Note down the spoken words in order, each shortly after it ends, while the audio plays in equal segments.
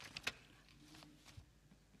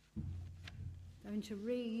going to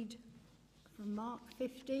read from Mark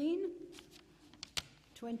 15,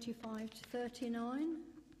 25 to 39,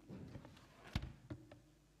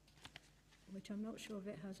 which I'm not sure if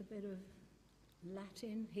it has a bit of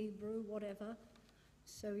Latin, Hebrew, whatever.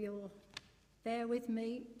 So you'll bear with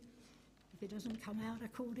me if it doesn't come out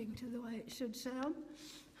according to the way it should sound.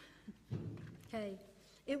 Okay.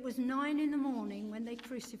 It was 9 a.m. when they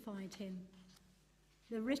crucified him.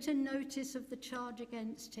 The written notice of the charge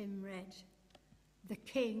against him read, "The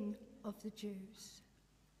King of the Jews."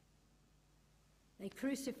 They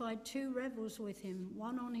crucified 2 rebels with him,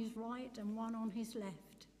 one on his right and one on his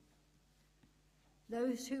left.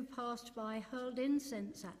 Those who passed by hurled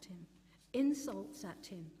insults at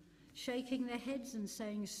him, shaking their heads and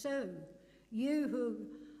saying, "So, you who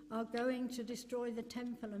are going to destroy the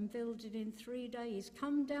temple and build it in 3 days,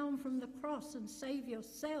 come down from the cross and save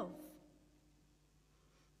yourself."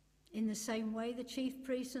 In the same way, the chief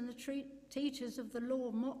priests and the teachers of the law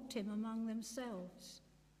mocked him among themselves.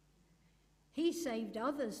 "He saved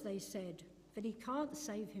others," they said, "but he can't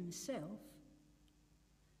save himself.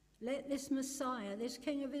 Let this Messiah, this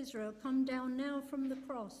King of Israel, come down now from the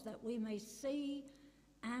cross that we may see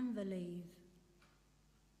and believe."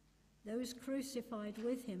 Those crucified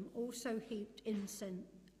with him also heaped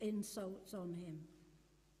insults on him.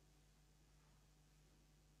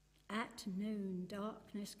 At noon,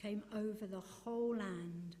 darkness came over the whole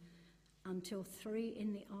land until 3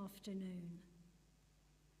 in the afternoon.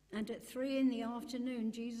 And at 3 in the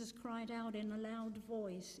afternoon, Jesus cried out in a loud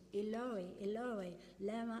voice, "Eloi, Eloi,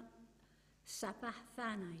 lema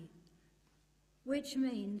sabachthani," which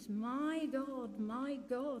means, my God,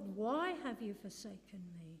 why have you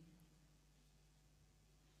forsaken me?"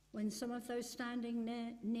 When some of those standing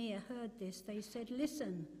near heard this, they said,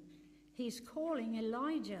 "Listen, he's calling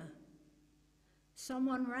Elijah."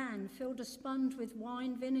 Someone ran, filled a sponge with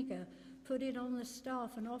wine vinegar, put it on the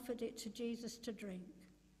staff and offered it to Jesus to drink.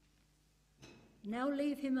 "Now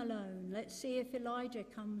leave him alone. Let's see if Elijah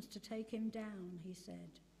comes to take him down," he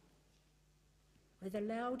said. With a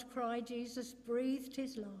loud cry, Jesus breathed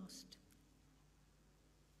his last.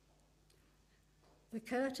 The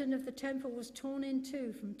curtain of the temple was torn in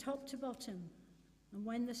two from top to bottom, and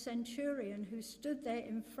when the centurion who stood there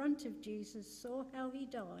in front of Jesus saw how he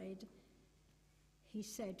died, he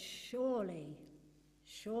said, surely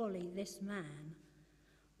this man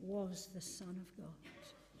was the Son of God."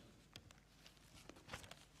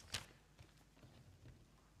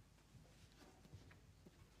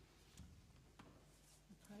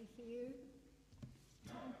 I pray for you.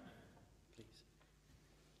 Please.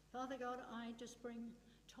 Father God, I just bring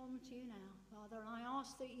Tom to you now, Father, and I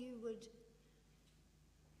ask that you would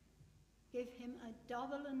give him a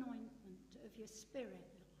double anointment of your Spirit,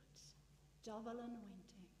 Lord. Double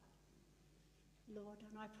anointing, Lord,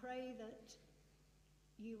 and I pray that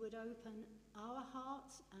you would open our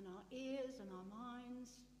hearts and our ears and our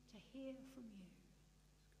minds to hear from you,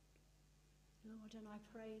 Lord, and I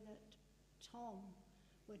pray that Tom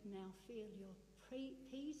would now feel your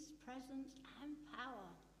peace, presence and power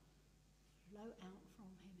flow out from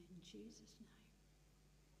him in Jesus' name.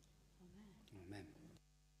 Amen. Amen.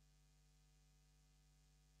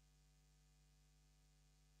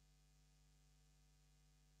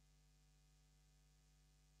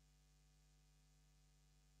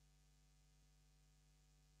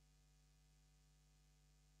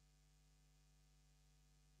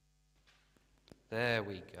 There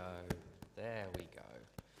we go. There we go.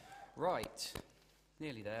 Right.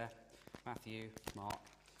 Nearly there. Matthew, Mark.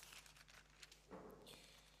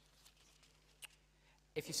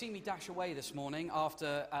 If you see me dash away this morning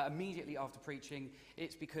immediately after preaching,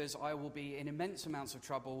 it's because I will be in immense amounts of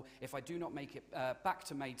trouble if I do not make it back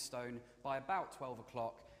to Maidstone by about 12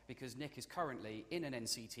 o'clock, because Nick is currently in an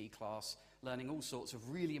NCT class learning all sorts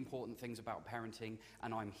of really important things about parenting,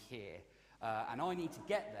 and I'm here. And I need to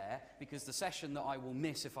get there because the session that I will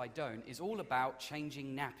miss if I don't is all about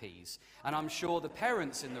changing nappies. And I'm sure the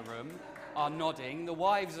parents in the room are nodding. The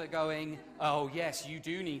wives are going, "Oh, yes, you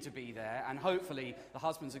do need to be there." And hopefully the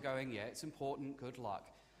husbands are going, "Yeah, it's important, good luck."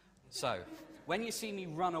 So, when you see me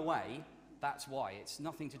run away, that's why. It's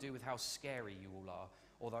nothing to do with how scary you all are.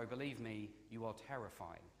 Although, believe me, you are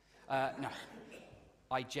terrifying. No,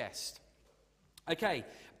 I jest. Okay,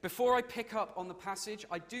 before I pick up on the passage,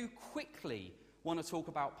 I do quickly want to talk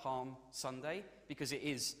about Palm Sunday, because it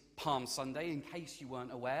is Palm Sunday, in case you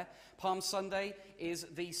weren't aware. Palm Sunday is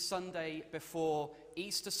the Sunday before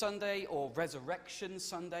Easter Sunday, or Resurrection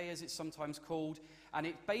Sunday, as it's sometimes called, and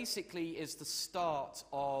it basically is the start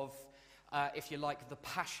of, if you like, the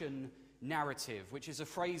Passion narrative, which is a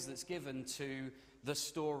phrase that's given to the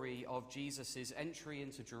story of Jesus' entry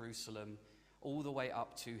into Jerusalem all the way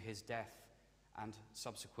up to his death and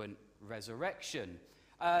subsequent resurrection.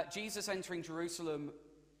 Jesus entering Jerusalem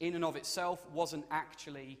in and of itself wasn't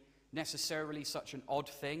actually necessarily such an odd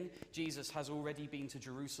thing. Jesus has already been to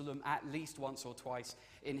Jerusalem at least once or twice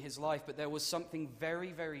in his life, but there was something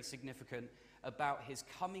very, very significant about his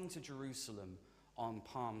coming to Jerusalem on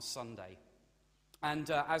Palm Sunday. And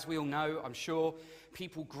as we all know, I'm sure,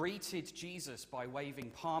 people greeted Jesus by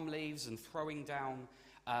waving palm leaves and throwing down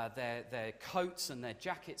their coats and their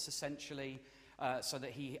jackets, essentially, so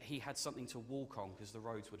that he had something to walk on, because the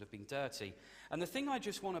roads would have been dirty. And the thing I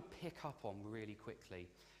just want to pick up on really quickly,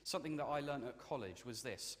 something that I learned at college, was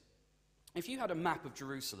this. If you had a map of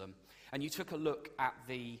Jerusalem and you took a look at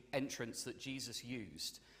the entrance that Jesus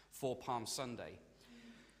used for Palm Sunday,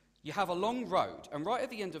 you have a long road, and right at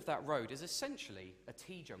the end of that road is essentially a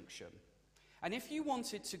T-junction. And if you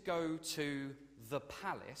wanted to go to the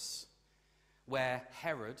palace where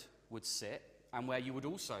Herod would sit, and where you would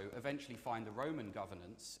also eventually find the Roman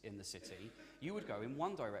governance in the city, you would go in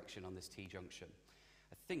one direction on this T-junction.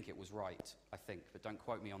 I think it was right, but don't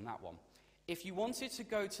quote me on that one. If you wanted to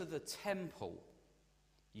go to the temple,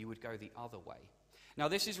 you would go the other way. Now,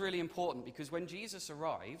 this is really important, because when Jesus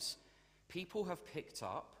arrives, people have picked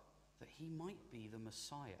up that he might be the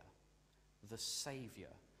Messiah, the Saviour,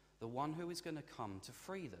 the one who is going to come to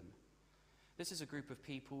free them. This is a group of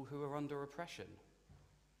people who are under oppression,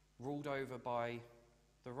 ruled over by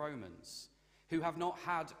the Romans, who have not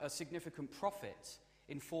had a significant prophet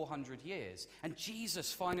in 400 years. And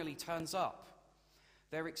Jesus finally turns up.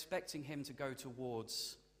 They're expecting him to go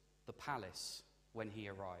towards the palace when he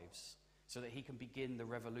arrives, so that he can begin the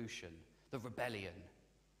revolution, the rebellion.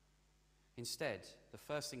 Instead, the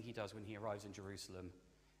first thing he does when he arrives in Jerusalem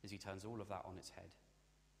is he turns all of that on its head,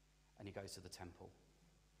 and he goes to the temple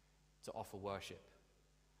to offer worship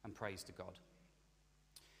and praise to God.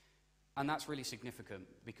 And that's really significant,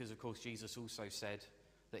 because, of course, Jesus also said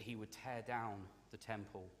that he would tear down the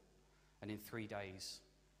temple and in 3 days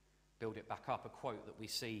build it back up, a quote that we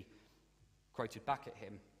see quoted back at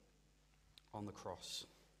him on the cross.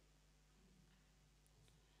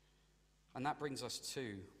 And that brings us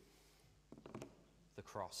to the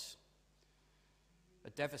cross, a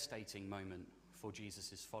devastating moment for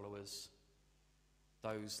Jesus' followers,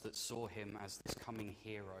 those that saw him as this coming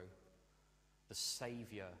hero, the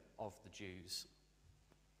Saviour of the Jews,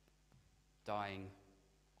 dying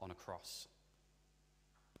on a cross.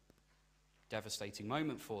 Devastating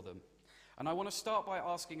moment for them. And I want to start by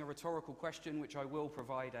asking a rhetorical question, which I will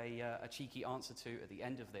provide a cheeky answer to at the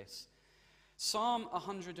end of this. Psalm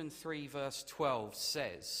 103 verse 12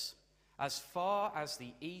 says, "As far as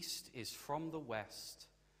the east is from the west,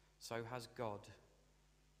 so has God."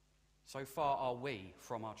 So far are we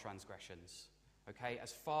from our transgressions. Okay,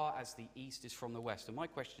 as far as the east is from the west. And my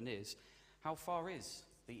question is, how far is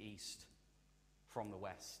the east from the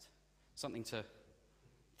west? Something to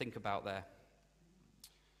think about there.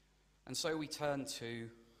 And so we turn to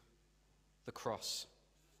the cross.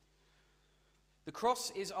 The cross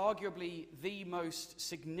is arguably the most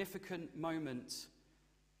significant moment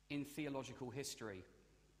in theological history.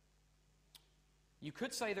 You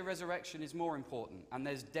could say the resurrection is more important, and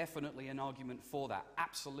there's definitely an argument for that,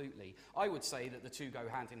 absolutely. I would say that the two go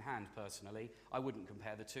hand in hand, personally. I wouldn't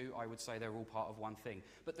compare the two. I would say they're all part of one thing.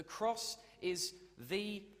 But the cross is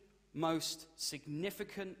the most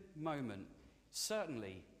significant moment,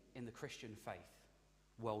 certainly in the Christian faith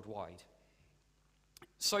worldwide.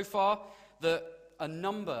 So far, a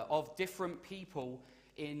number of different people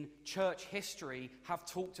in church history have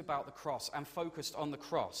talked about the cross and focused on the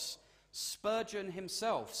cross. Spurgeon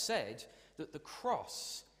himself said that the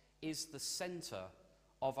cross is the centre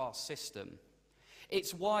of our system.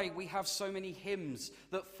 It's why we have so many hymns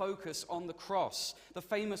that focus on the cross. The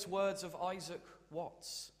famous words of Isaac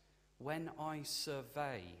Watts, "When I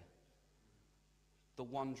survey the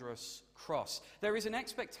wondrous cross." There is an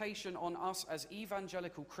expectation on us as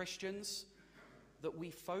evangelical Christians that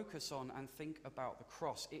we focus on and think about the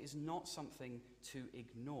cross. It is not something to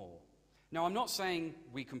ignore. Now, I'm not saying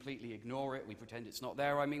we completely ignore it, we pretend it's not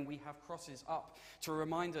there. I mean, we have crosses up to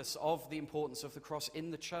remind us of the importance of the cross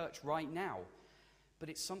in the church right now. But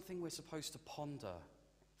it's something we're supposed to ponder,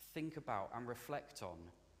 think about, and reflect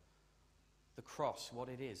on. The cross, what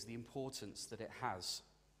it is, the importance that it has.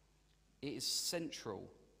 It is central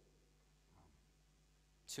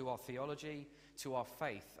to our theology, to our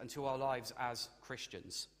faith, and to our lives as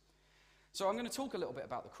Christians. So I'm going to talk a little bit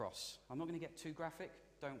about the cross. I'm not going to get too graphic,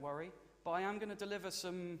 don't worry. But I am going to deliver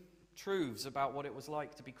some truths about what it was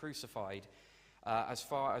like to be crucified, as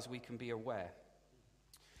far as we can be aware.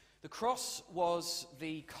 The cross was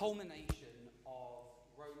the culmination of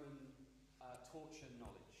Roman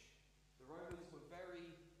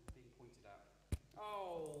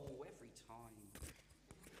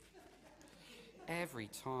Every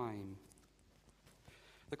time.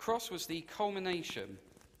 The cross was the culmination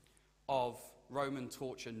of Roman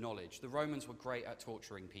torture knowledge. The Romans were great at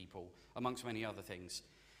torturing people, amongst many other things.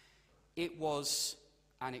 It was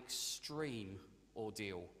an extreme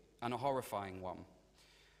ordeal and a horrifying one.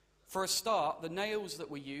 For a start, the nails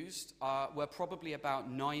that were used were probably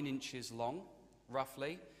about 9 inches long,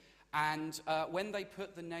 roughly. And when they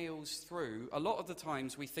put the nails through, a lot of the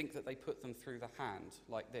times we think that they put them through the hand,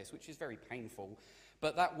 like this, which is very painful.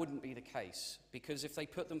 But that wouldn't be the case, because if they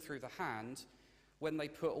put them through the hand, when they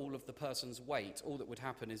put all of the person's weight, all that would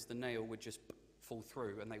happen is the nail would just fall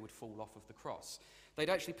through and they would fall off of the cross. They'd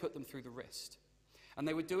actually put them through the wrist. And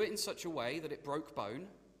they would do it in such a way that it broke bone,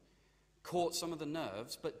 caught some of the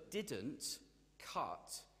nerves, but didn't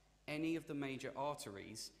cut any of the major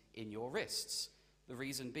arteries in your wrists. The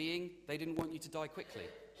reason being, they didn't want you to die quickly.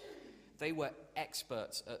 They were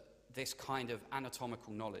experts at this kind of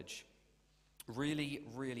anatomical knowledge. Really,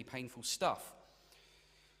 really painful stuff.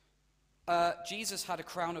 Jesus had a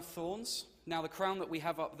crown of thorns. Now, the crown that we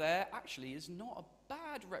have up there actually is not a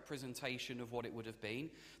bad representation of what it would have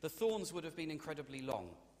been. The thorns would have been incredibly long.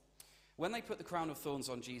 When they put the crown of thorns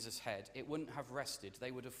on Jesus' head, it wouldn't have rested.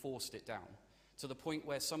 They would have forced it down to the point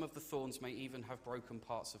where some of the thorns may even have broken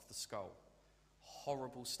parts of the skull.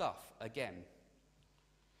 Horrible stuff, again.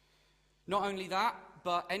 Not only that,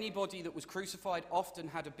 but anybody that was crucified often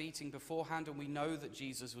had a beating beforehand, and we know that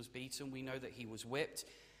Jesus was beaten, we know that he was whipped.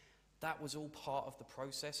 That was all part of the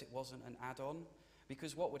process, it wasn't an add-on,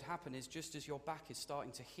 because what would happen is just as your back is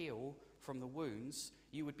starting to heal from the wounds,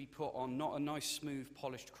 you would be put on not a nice, smooth,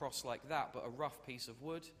 polished cross like that, but a rough piece of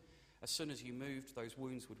wood. As soon as you moved, those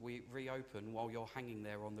wounds would reopen while you're hanging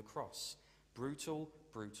there on the cross. Brutal,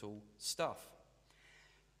 brutal stuff.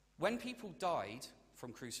 When people died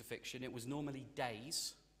from crucifixion, it was normally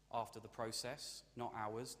days after the process, not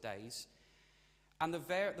hours, days. And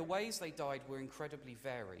the ways they died were incredibly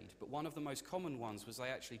varied, but one of the most common ones was they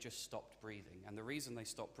actually just stopped breathing. And the reason they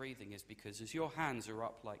stopped breathing is because as your hands are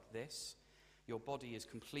up like this, your body is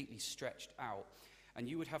completely stretched out, and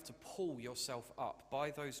you would have to pull yourself up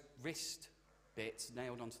by those wrist bits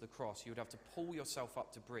nailed onto the cross. You would have to pull yourself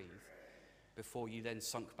up to breathe before you then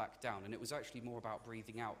sunk back down. And it was actually more about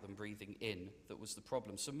breathing out than breathing in that was the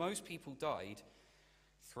problem. So most people died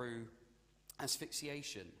through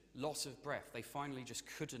asphyxiation, loss of breath. They finally just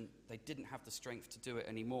couldn't, they didn't have the strength to do it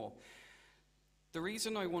anymore. The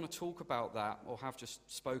reason I want to talk about that, or have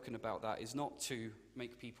just spoken about that, is not to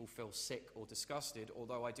make people feel sick or disgusted,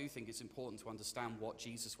 although I do think it's important to understand what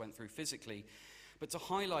Jesus went through physically, but to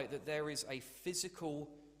highlight that there is a physical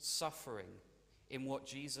suffering in what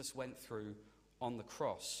Jesus went through on the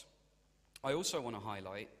cross. I also want to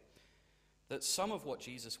highlight that some of what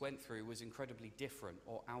Jesus went through was incredibly different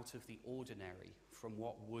or out of the ordinary from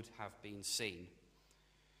what would have been seen.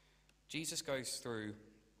 Jesus goes through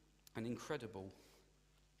an incredible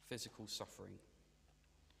physical suffering.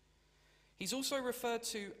 He's also referred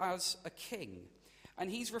to as a king,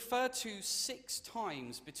 and he's referred to 6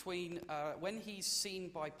 times between when he's seen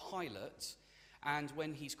by Pilate and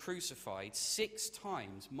when he's crucified. 6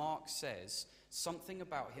 times Mark says something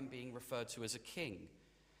about him being referred to as a king.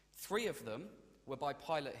 3 of them were by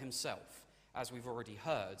Pilate himself, as we've already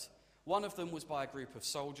heard. 1 of them was by a group of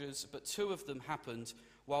soldiers, but 2 of them happened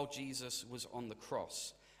while Jesus was on the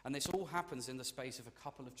cross. And this all happens in the space of a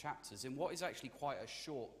couple of chapters, in what is actually quite a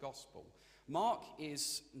short gospel. Mark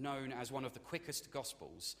is known as one of the quickest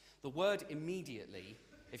gospels. The word immediately,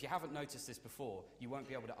 if you haven't noticed this before, you won't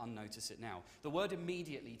be able to unnotice it now. The word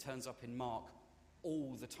immediately turns up in Mark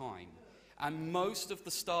all the time. And most of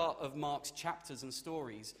the start of Mark's chapters and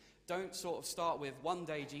stories don't sort of start with, one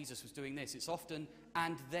day Jesus was doing this. It's often,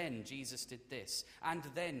 and then Jesus did this. And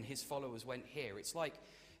then his followers went here. It's like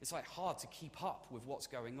hard to keep up with what's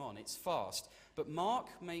going on. It's fast. But Mark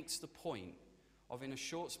makes the point of, in a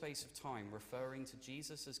short space of time, referring to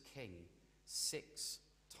Jesus as king 6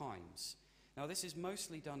 times. Now, this is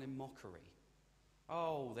mostly done in mockery.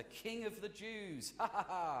 Oh, the King of the Jews! Ha ha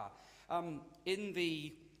ha! In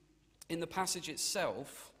the passage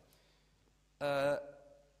itself,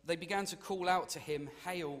 they began to call out to him,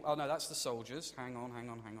 "Hail!" Oh no, that's the soldiers. Hang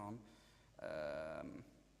on.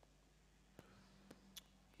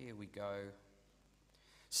 Here we go.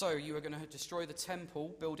 So you are going to destroy the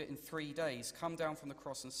temple, build it in 3 days. Come down from the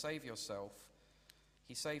cross and save yourself.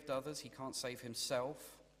 He saved others, he can't save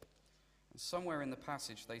himself. And somewhere in the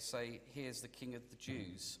passage they say, here's the King of the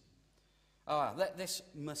Jews. Let this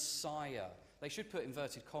Messiah, they should put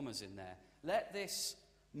inverted commas in there. Let this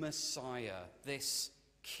Messiah, this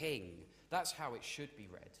King, that's how it should be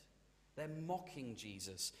read. They're mocking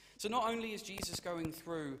Jesus. So not only is Jesus going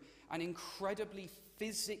through an incredibly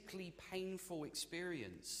physically painful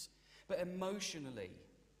experience, but emotionally,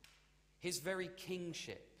 his very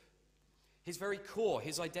kingship, his very core,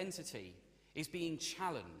 his identity, is being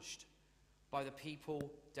challenged by the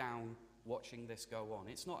people down watching this go on.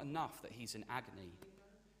 It's not enough that he's in agony,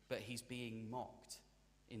 but he's being mocked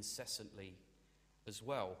incessantly as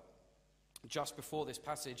well. Just before this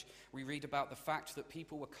passage, we read about the fact that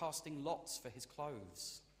people were casting lots for his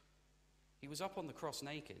clothes. He was up on the cross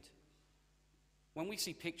naked. When we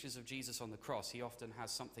see pictures of Jesus on the cross, he often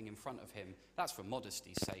has something in front of him. That's for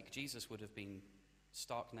modesty's sake. Jesus would have been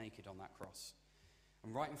stark naked on that cross.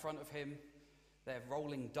 And right in front of him, they're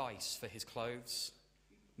rolling dice for his clothes,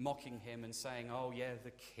 mocking him and saying, "Oh yeah,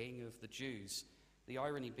 the King of the Jews." The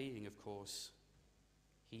irony being, of course,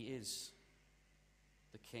 he is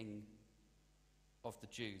the King of the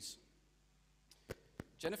Jews.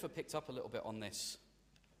 Jennifer picked up a little bit on this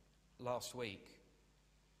last week.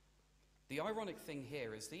 The ironic thing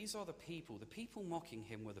here is these are the people mocking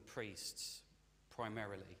him were the priests,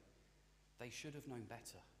 primarily. They should have known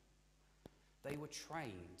better. They were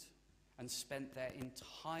trained and spent their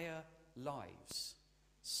entire lives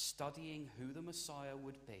studying who the Messiah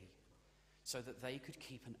would be so that they could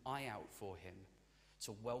keep an eye out for him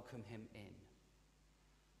to welcome him in.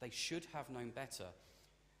 They should have known better.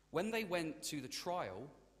 When they went to the trial,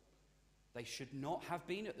 they should not have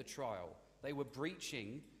been at the trial. They were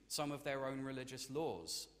breaching some of their own religious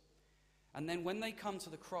laws. And then when they come to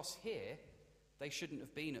the cross here, they shouldn't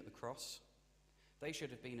have been at the cross. They should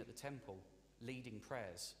have been at the temple leading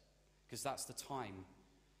prayers, because that's the time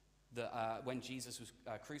that when Jesus was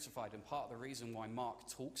crucified. And part of the reason why Mark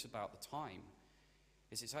talks about the time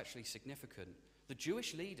is it's actually significant. The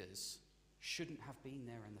Jewish leaders shouldn't have been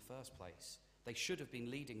there in the first place. They should have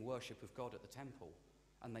been leading worship of God at the temple,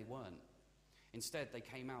 and they weren't. Instead, they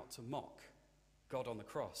came out to mock God on the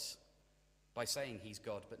cross by saying he's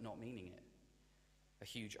God but not meaning it. A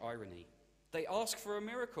huge irony. They ask for a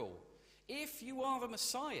miracle. If you are the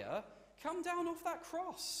Messiah, come down off that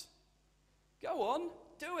cross. Go on,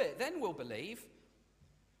 do it, then we'll believe.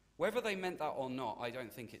 Whether they meant that or not, I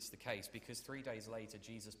don't think it's the case, because 3 days later,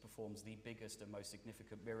 Jesus performs the biggest and most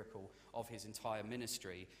significant miracle of his entire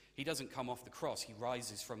ministry. He doesn't come off the cross, he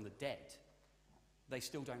rises from the dead. They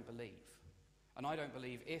still don't believe. And I don't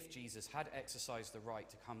believe if Jesus had exercised the right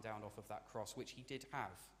to come down off of that cross, which he did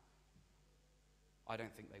have, I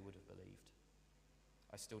don't think they would have believed.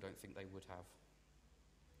 I still don't think they would have.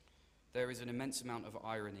 There is an immense amount of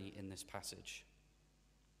irony in this passage.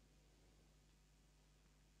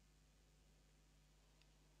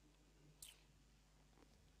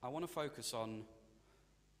 I want to focus on,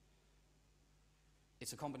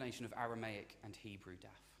 it's a combination of Aramaic and Hebrew, Daph,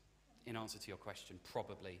 in answer to your question,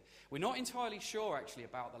 probably. We're not entirely sure, actually,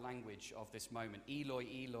 about the language of this moment. Eloi,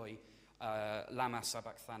 Eloi, lama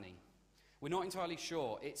sabachthani. We're not entirely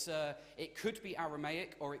sure. It could be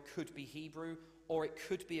Aramaic, or it could be Hebrew, or it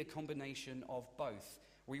could be a combination of both.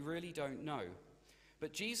 We really don't know.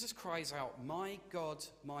 But Jesus cries out, my God,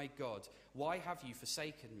 why have you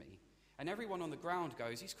forsaken me?" And everyone on the ground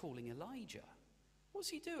goes, he's calling Elijah. What's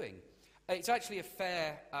he doing? It's actually a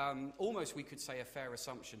fair, almost we could say a fair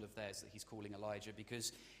assumption of theirs that he's calling Elijah,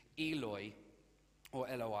 because Eloi, or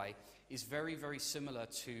Eloi, is very, very similar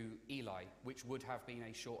to Eli, which would have been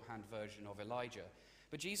a shorthand version of Elijah.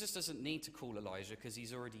 But Jesus doesn't need to call Elijah because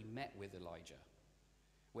he's already met with Elijah.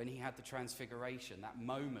 When he had the transfiguration, that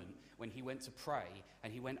moment when he went to pray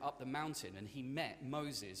and he went up the mountain and he met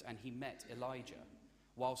Moses and he met Elijah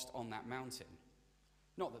whilst on that mountain.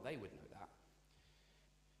 Not that they would know that.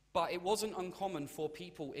 But it wasn't uncommon for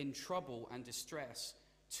people in trouble and distress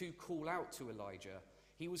to call out to Elijah.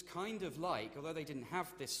 He was kind of like, although they didn't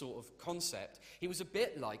have this sort of concept, he was a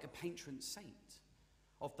bit like a patron saint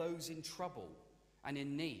of those in trouble and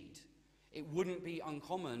in need. It wouldn't be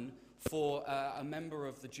uncommon for a member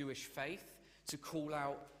of the Jewish faith to call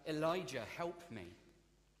out, Elijah, help me.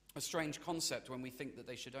 A strange concept when we think that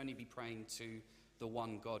they should only be praying to the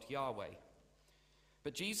one God, Yahweh.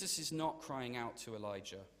 But Jesus is not crying out to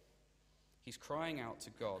Elijah. He's crying out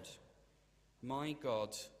to God. My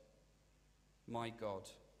God,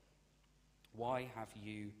 why have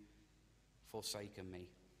you forsaken me?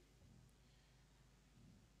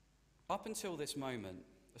 Up until this moment,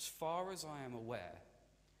 as far as I am aware,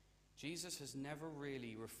 Jesus has never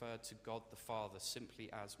really referred to God the Father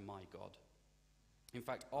simply as my God. In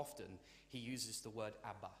fact, often he uses the word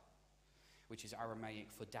Abba, which is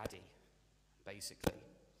Aramaic for daddy, basically.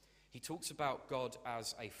 He talks about God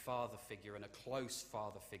as a father figure and a close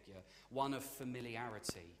father figure, one of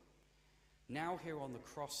familiarity. Now here on the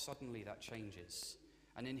cross, suddenly that changes.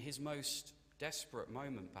 And in his most desperate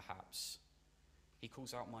moment, perhaps, he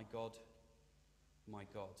calls out, my God,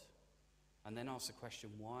 and then asks the question,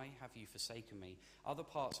 why have you forsaken me? Other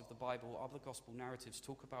parts of the Bible, other gospel narratives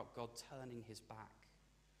talk about God turning his back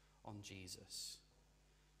on Jesus,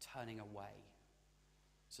 turning away,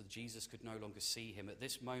 so that Jesus could no longer see him. At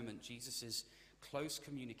this moment, Jesus' close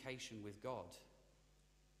communication with God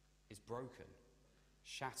is broken,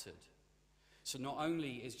 shattered. So not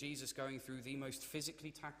only is Jesus going through the most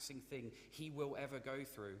physically taxing thing he will ever go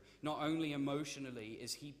through, not only emotionally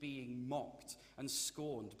is he being mocked and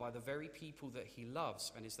scorned by the very people that he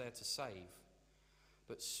loves and is there to save,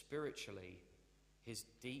 but spiritually, his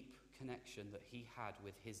deep connection that he had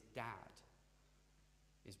with his dad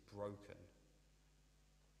is broken.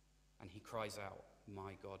 And he cries out,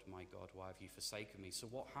 my God, why have you forsaken me? So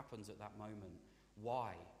what happens at that moment?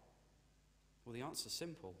 Why? Well, the answer's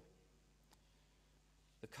simple.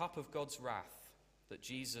 The cup of God's wrath that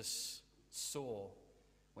Jesus saw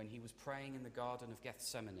when he was praying in the Garden of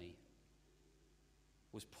Gethsemane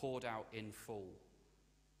was poured out in full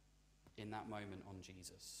in that moment on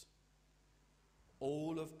Jesus.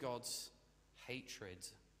 All of God's hatred,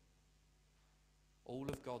 all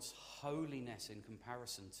of God's holiness in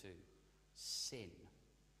comparison to sin,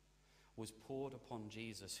 was poured upon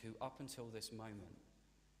Jesus, who up until this moment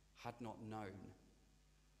had not known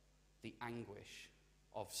the anguish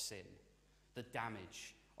of sin, the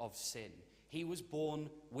damage of sin. He was born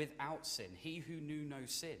without sin. He who knew no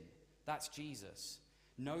sin. That's Jesus.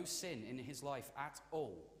 No sin in his life at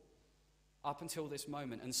all up until this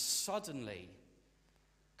moment. And suddenly,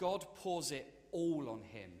 God pours it all on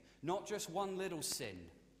him. Not just one little sin,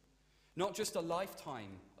 not just a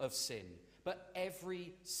lifetime of sin, but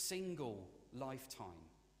every single lifetime.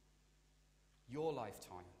 Your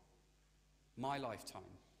lifetime, my lifetime,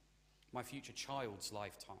 my future child's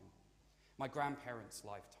lifetime, my grandparents'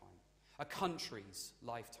 lifetime, a country's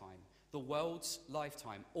lifetime, the world's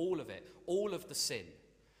lifetime, all of it, all of the sin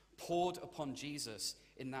poured upon Jesus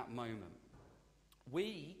in that moment.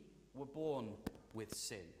 We were born with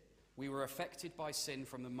sin. We were affected by sin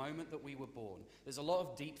from the moment that we were born. There's a lot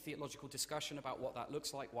of deep theological discussion about what that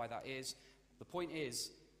looks like, why that is. The point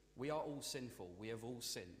is, we are all sinful. We have all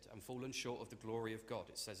sinned and fallen short of the glory of God.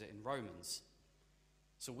 It says it in Romans.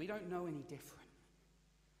 So we don't know any different.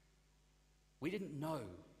 We didn't know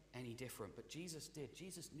any different, but Jesus did.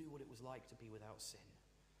 Jesus knew what it was like to be without sin.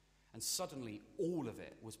 And suddenly, all of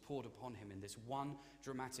it was poured upon him in this one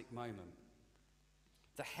dramatic moment.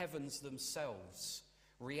 The heavens themselves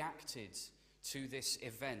reacted to this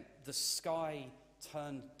event. The sky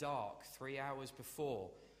turned dark 3 hours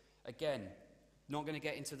before. Again, not going to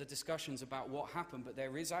get into the discussions about what happened, but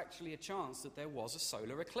there is actually a chance that there was a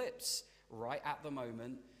solar eclipse right at the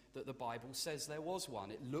moment that the Bible says there was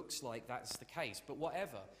one. It looks like that's the case. But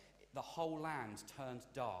whatever, the whole land turned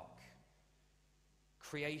dark.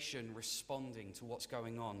 Creation responding to what's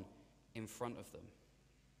going on in front of them.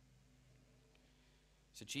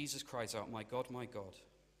 So Jesus cries out, my God,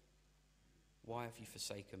 why have you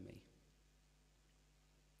forsaken me?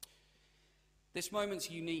 This moment's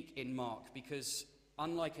unique in Mark because,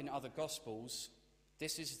 unlike in other Gospels,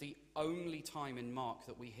 this is the only time in Mark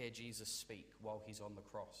that we hear Jesus speak while he's on the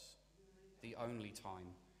cross. The only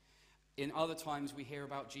time. In other times, we hear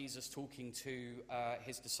about Jesus talking to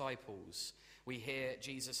his disciples. We hear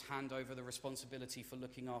Jesus hand over the responsibility for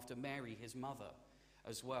looking after Mary, his mother,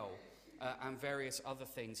 as well, and various other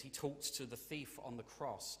things. He talks to the thief on the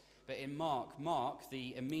cross. But in Mark,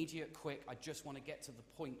 the immediate, quick, I just want to get to the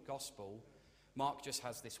point gospel, Mark just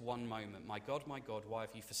has this one moment. My God, why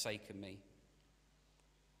have you forsaken me?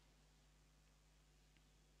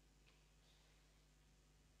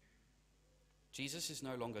 Jesus is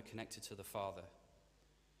no longer connected to the Father.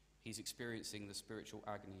 He's experiencing the spiritual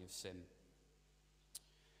agony of sin.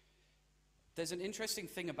 There's an interesting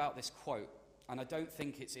thing about this quote, and I don't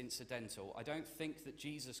think it's incidental. I don't think that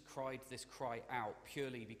Jesus cried this cry out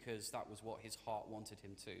purely because that was what his heart wanted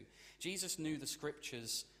him to. Jesus knew the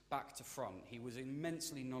scriptures back to front. He was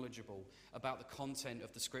immensely knowledgeable about the content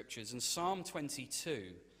of the scriptures. And Psalm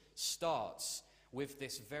 22 starts with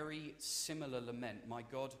this very similar lament. My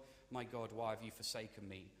God, why have you forsaken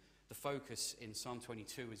me? The focus in Psalm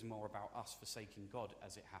 22 is more about us forsaking God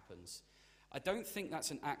as it happens. I don't think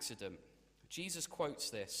that's an accident. Jesus quotes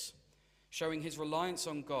this, showing his reliance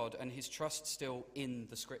on God and his trust still in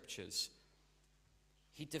the scriptures.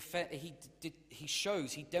 He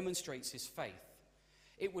demonstrates his faith.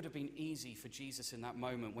 It would have been easy for Jesus in that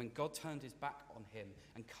moment when God turned his back on him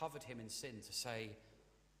and covered him in sin to say,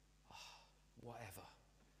 whatever,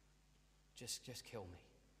 just kill me.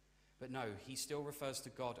 But no, he still refers to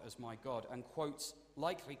God as my God and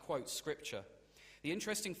likely quotes Scripture. The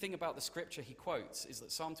interesting thing about the Scripture he quotes is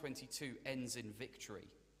that Psalm 22 ends in victory.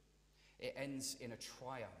 It ends in a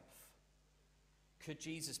triumph. Could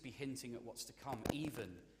Jesus be hinting at what's to come even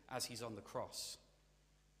as he's on the cross?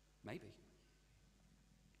 Maybe.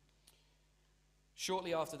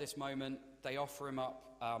 Shortly after this moment, they offer him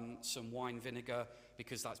up some wine vinegar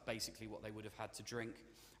because that's basically what they would have had to drink.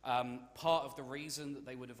 Part of the reason that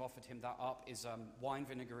they would have offered him that up is wine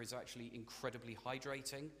vinegar is actually incredibly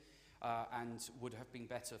hydrating and would have been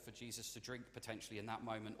better for Jesus to drink potentially in that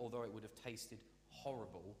moment, although it would have tasted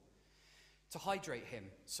horrible, to hydrate him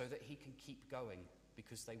so that he can keep going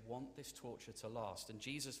because they want this torture to last. And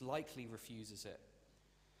Jesus likely refuses it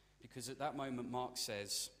because at that moment Mark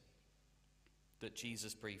says that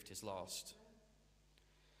Jesus breathed his last.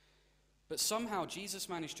 But somehow Jesus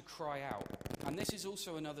managed to cry out. And this is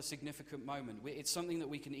also another significant moment. It's something that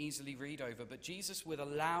we can easily read over. But Jesus, with a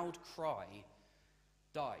loud cry,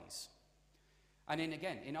 dies. And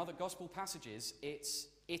in other gospel passages, it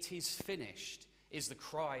is finished, is the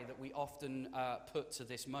cry that we often put to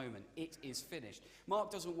this moment. It is finished.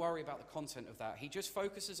 Mark doesn't worry about the content of that. He just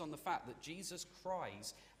focuses on the fact that Jesus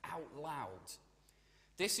cries out loud.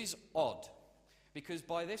 This is odd. Because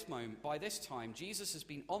by this time, Jesus has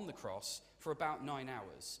been on the cross for about 9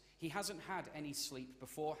 hours. He hasn't had any sleep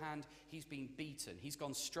beforehand. He's been beaten. He's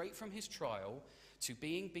gone straight from his trial to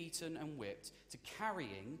being beaten and whipped to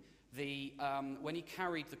carrying when he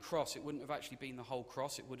carried the cross, it wouldn't have actually been the whole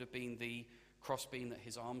cross. It would have been the crossbeam that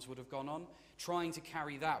his arms would have gone on. Trying to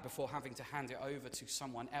carry that before having to hand it over to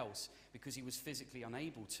someone else because he was physically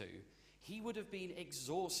unable to. He would have been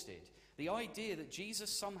exhausted. The idea that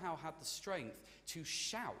Jesus somehow had the strength to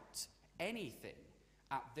shout anything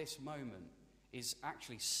at this moment is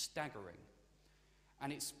actually staggering.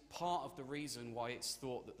 And it's part of the reason why it's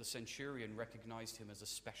thought that the centurion recognized him as a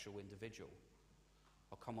special individual.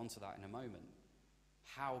 I'll come on to that in a moment.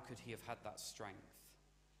 How could he have had that strength?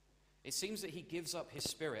 It seems that he gives up his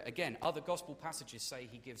spirit. Again, other gospel passages say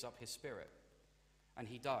he gives up his spirit and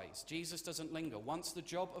he dies. Jesus doesn't linger. Once the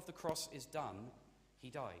job of the cross is done, he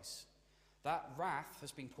dies. That wrath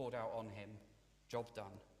has been poured out on him, job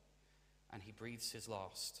done, and he breathes his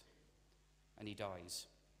last, and he dies.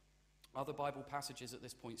 Other Bible passages at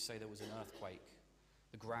this point say there was an earthquake.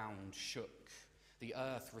 The ground shook. The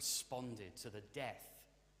earth responded to the death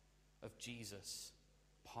of Jesus,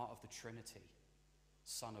 part of the Trinity,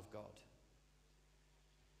 Son of God.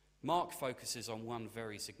 Mark focuses on one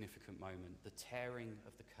very significant moment, the tearing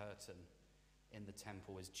of the curtain in the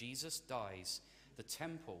temple. As Jesus dies, the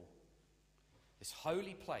temple, this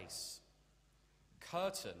holy place,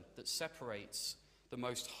 curtain that separates the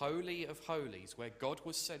most holy of holies, where God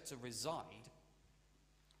was said to reside,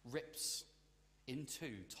 rips in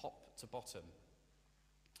two, top to bottom.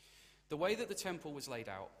 The way that the temple was laid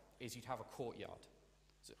out is you'd have a courtyard.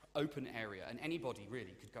 It's an open area, and anybody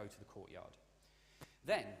really could go to the courtyard.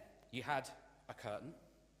 Then you had a curtain,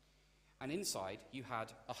 and inside you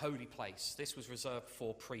had a holy place. This was reserved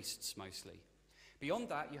for priests mostly. Beyond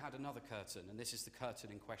that, you had another curtain, and this is the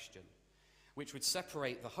curtain in question, which would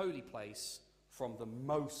separate the holy place from the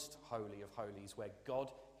most holy of holies, where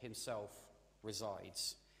God himself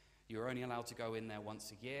resides. You were only allowed to go in there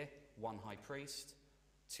once a year, one high priest,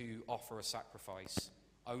 to offer a sacrifice,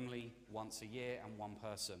 only once a year and one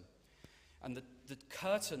person. And the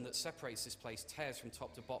curtain that separates this place tears from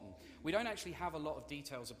top to bottom. We don't actually have a lot of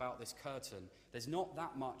details about this curtain. There's not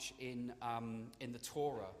that much in the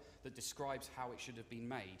Torah that describes how it should have been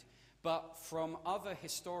made. But from other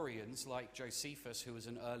historians, like Josephus, who was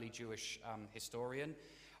an early Jewish historian,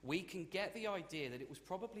 we can get the idea that it was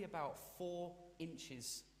probably about 4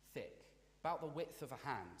 inches thick, about the width of a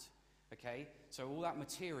hand. Okay? So all that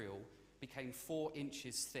material became 4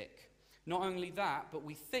 inches thick. Not only that, but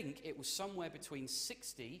we think it was somewhere between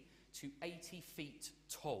 60 to 80 feet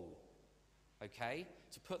tall. Okay?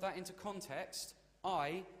 To put that into context,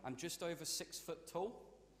 I am just over 6 foot tall.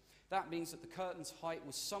 That means that the curtain's height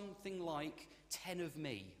was something like 10 of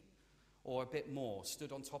me, or a bit more,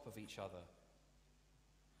 stood on top of each other.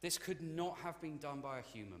 This could not have been done by a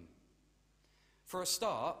human. For a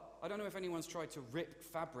start, I don't know if anyone's tried to rip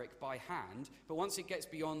fabric by hand, but once it gets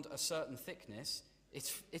beyond a certain thickness,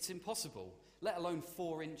 it's impossible, let alone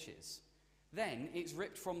 4 inches. Then it's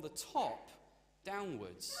ripped from the top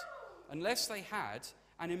downwards, unless they had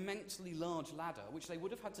an immensely large ladder, which they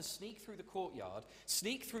would have had to sneak through the courtyard,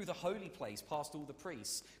 sneak through the holy place past all the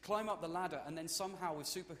priests, climb up the ladder, and then somehow with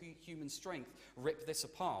superhuman strength rip this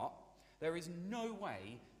apart. There is no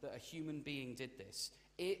way that a human being did this.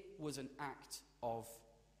 It was an act of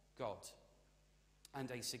God. and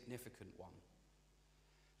a significant one.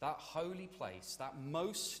 That holy place, that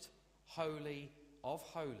most holy of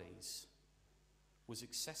holies, was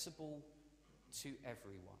accessible to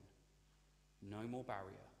everyone. No more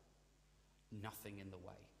barrier, nothing in the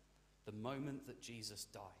way. The moment that Jesus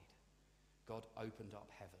died, God opened up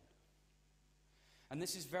heaven. And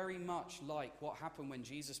this is very much like what happened when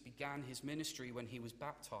Jesus began his ministry when he was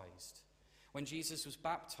baptized. When Jesus was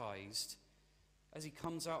baptized, as he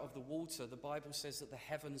comes out of the water, the Bible says that the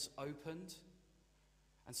heavens opened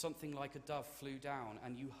and something like a dove flew down,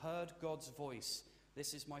 and you heard God's voice,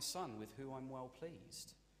 "This is my son with whom I'm well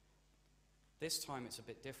pleased." This time it's a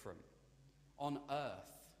bit different. On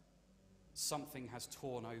earth, something has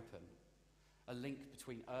torn open, a link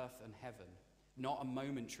between earth and heaven, not a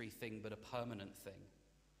momentary thing but a permanent thing.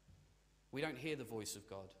 We don't hear the voice of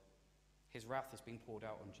God. His wrath has been poured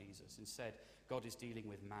out on Jesus. Instead, God is dealing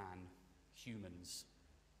with man, humans,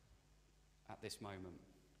 at this moment.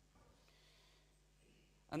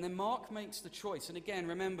 And then Mark makes the choice. And again,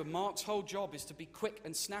 remember, Mark's whole job is to be quick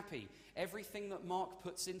and snappy. Everything that Mark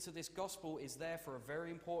puts into this gospel is there for a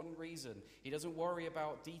very important reason. He doesn't worry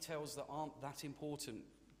about details that aren't that important,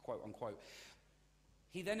 quote unquote.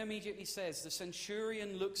 He then immediately says, the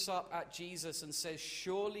centurion looks up at Jesus and says,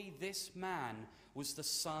 "Surely this man was the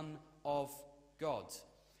Son of God."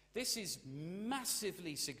 This is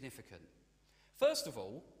massively significant. First of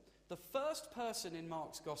all, the first person in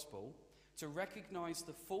Mark's gospel to recognize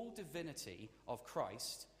the full divinity of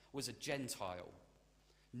Christ was a Gentile,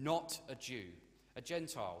 not a Jew. A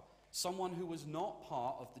Gentile, someone who was not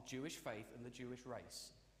part of the Jewish faith and the Jewish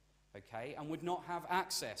race, okay, and would not have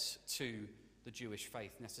access to the Jewish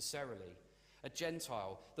faith necessarily. A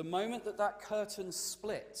Gentile. The moment that curtain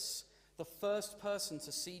splits, the first person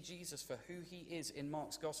to see Jesus for who he is in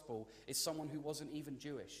Mark's gospel is someone who wasn't even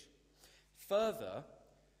Jewish. Further,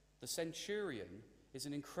 the centurion is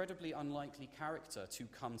an incredibly unlikely character to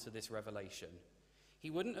come to this revelation. He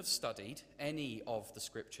wouldn't have studied any of the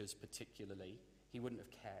scriptures particularly. He wouldn't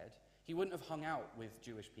have cared. He wouldn't have hung out with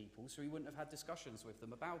Jewish people, so he wouldn't have had discussions with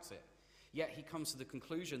them about it. Yet he comes to the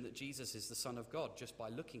conclusion that Jesus is the Son of God just by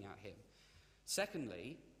looking at him.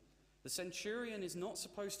 Secondly, the centurion is not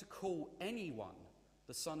supposed to call anyone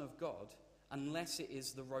the Son of God unless it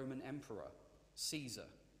is the Roman Emperor, Caesar.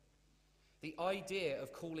 The idea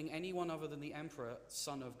of calling anyone other than the emperor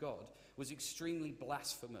Son of God was extremely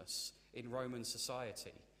blasphemous in Roman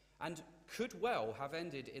society and could well have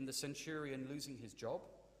ended in the centurion losing his job,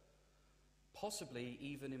 possibly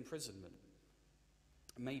even imprisonment,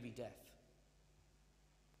 maybe death.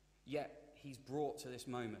 Yet he's brought to this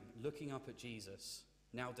moment, looking up at Jesus,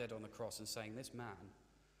 now dead on the cross, and saying, this man,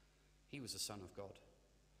 he was the Son of God.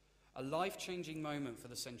 A life-changing moment for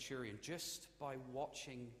the centurion just by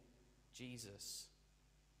watching Jesus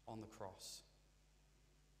on the cross.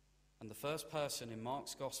 And the first person in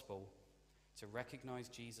Mark's gospel to recognize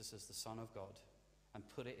Jesus as the Son of God and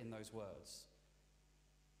put it in those words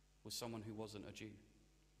was someone who wasn't a Jew.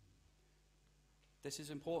 This is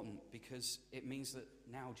important because it means that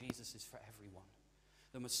now Jesus is for everyone.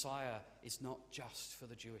 The Messiah is not just for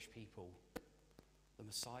the Jewish people. The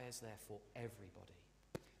Messiah is there for everybody.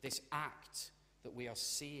 This act that we are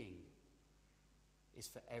seeing is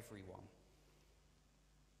for everyone.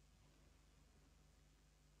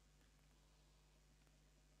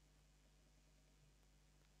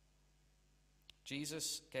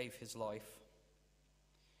 Jesus gave his life.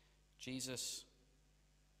 Jesus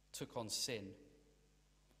took on sin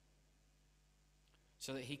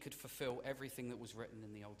so that he could fulfill everything that was written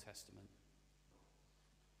in the Old Testament.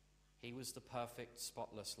 He was the perfect,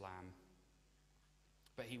 spotless lamb.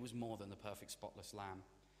 But he was more than the perfect, spotless lamb.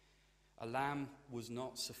 A lamb was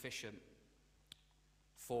not sufficient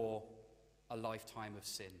for a lifetime of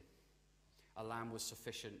sin. A lamb was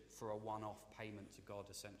sufficient for a one-off payment to God,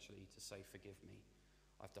 essentially, to say, forgive me,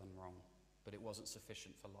 I've done wrong. But it wasn't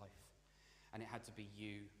sufficient for life. And it had to be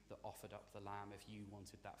you that offered up the lamb if you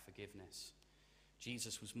wanted that forgiveness.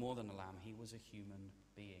 Jesus was more than a lamb. He was a human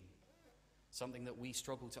being. Something that we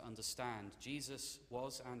struggle to understand. Jesus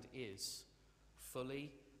was and is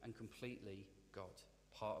fully and completely God,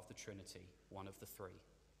 part of the Trinity, one of the three.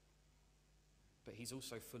 But he's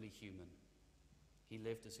also fully human. He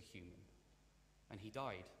lived as a human, and he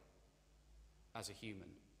died as a human.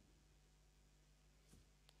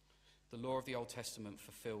 The law of the Old Testament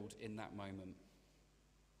fulfilled in that moment.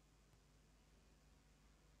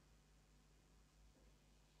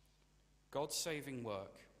 God's saving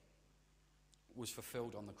work was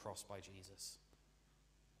fulfilled on the cross by Jesus.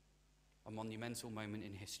 A monumental moment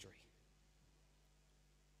in history.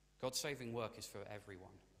 God's saving work is for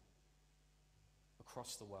everyone,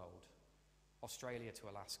 across the world, Australia to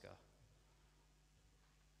Alaska,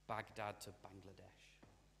 Baghdad to Bangladesh,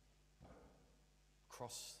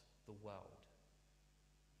 across the world.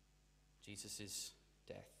 Jesus'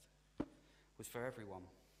 death was for everyone.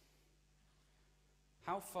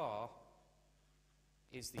 How far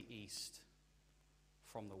is the east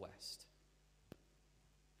from the west?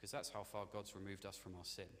 Because that's how far God's removed us from our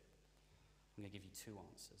sin. I'm going to give you two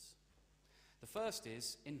answers. The first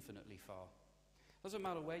is infinitely far. Doesn't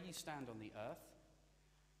matter where you stand on the earth.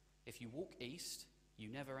 If you walk east, you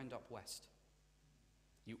never end up west.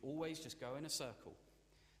 You always just go in a circle.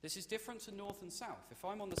 This is different to north and south. If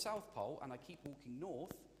I'm on the South Pole and I keep walking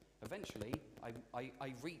north, eventually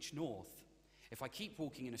I reach north. If I keep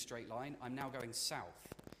walking in a straight line, I'm now going south.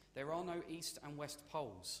 There are no east and west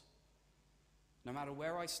poles. No matter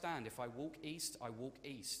where I stand, if I walk east,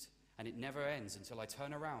 and it never ends until I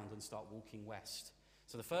turn around and start walking west.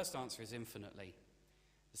 So the first answer is infinitely.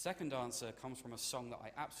 The second answer comes from a song that I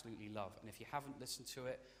absolutely love, and if you haven't listened to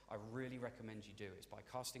it, I really recommend you do. It's by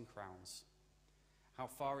Casting Crowns. How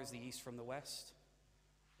far is the east from the west?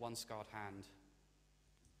 One scarred hand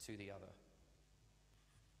to the other.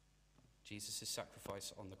 Jesus'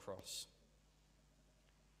 sacrifice on the cross.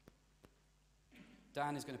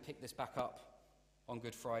 Dan is going to pick this back up on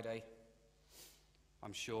Good Friday,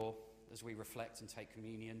 I'm sure, as we reflect and take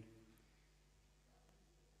communion.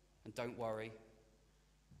 And don't worry,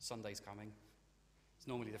 Sunday's coming. It's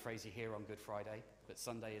normally the phrase you hear on Good Friday, but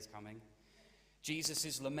Sunday is coming.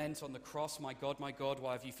 Jesus' lament on the cross, my God,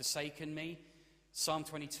 why have you forsaken me? Psalm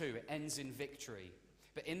 22, it ends in victory.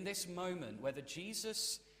 But in this moment, whether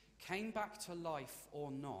Jesus came back to life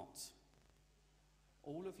or not,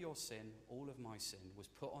 all of your sin, all of my sin, was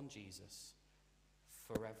put on Jesus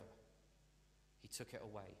forever. He took it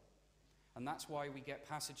away. And that's why we get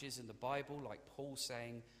passages in the Bible like Paul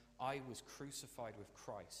saying, I was crucified with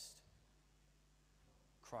Christ.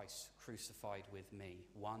 Christ crucified with me,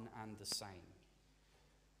 one and the same.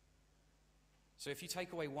 So if you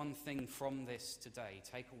take away one thing from this today,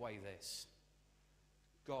 take away this.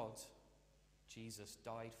 God, Jesus,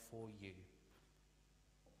 died for you.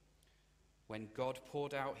 When God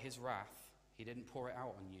poured out his wrath, he didn't pour it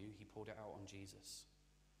out on you, he poured it out on Jesus.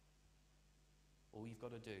 All you've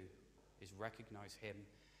got to do is recognize him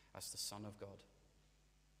as the Son of God.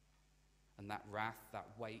 And that wrath, that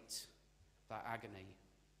weight, that agony,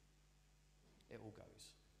 it all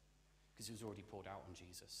goes. Because it was already poured out on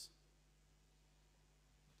Jesus.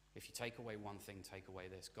 If you take away one thing, take away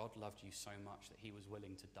this. God loved you so much that he was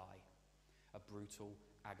willing to die a brutal,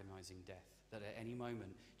 agonizing death. That at any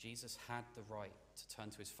moment, Jesus had the right to turn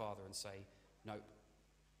to his Father and say, nope,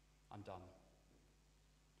 I'm done.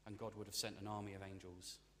 And God would have sent an army of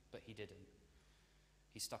angels, but he didn't.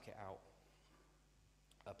 He stuck it out.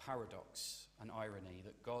 A paradox, an irony,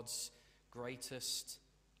 that God's greatest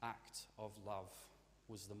act of love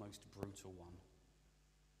was the most brutal one.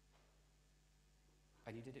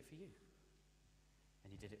 And he did it for you.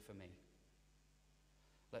 And he did it for me.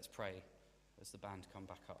 Let's pray as the band come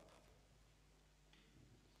back up.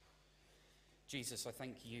 Jesus, I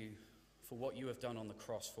thank you for what you have done on the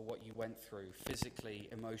cross, for what you went through physically,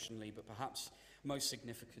 emotionally, but perhaps most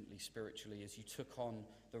significantly spiritually, as you took on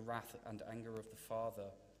the wrath and anger of the Father,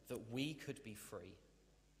 that we could be free.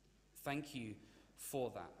 Thank you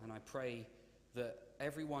for that. And I pray that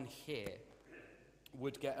everyone here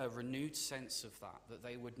would get a renewed sense of that, that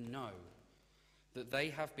they would know that they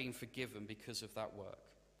have been forgiven because of that work.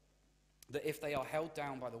 That if they are held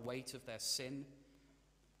down by the weight of their sin,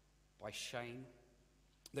 by shame,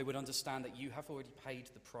 they would understand that you have already paid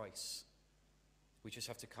the price. We just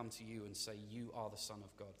have to come to you and say, you are the Son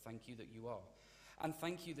of God. Thank you that you are. And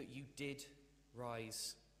thank you that you did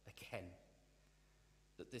rise again.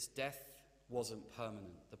 That this death wasn't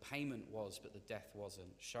permanent. The payment was, but the death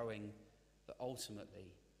wasn't, showing that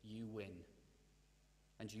ultimately you win.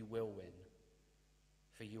 And you will win.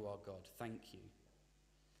 For you are God. Thank you.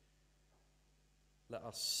 Let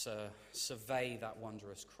us survey that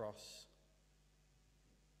wondrous cross.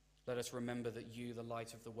 Let us remember that you, the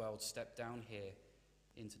light of the world, stepped down here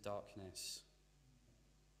into darkness.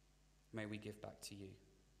 May we give back to you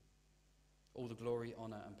all the glory,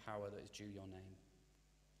 honor, and power that is due your name.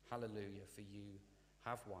 Hallelujah, for you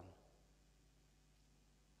have won.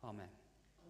 Amen.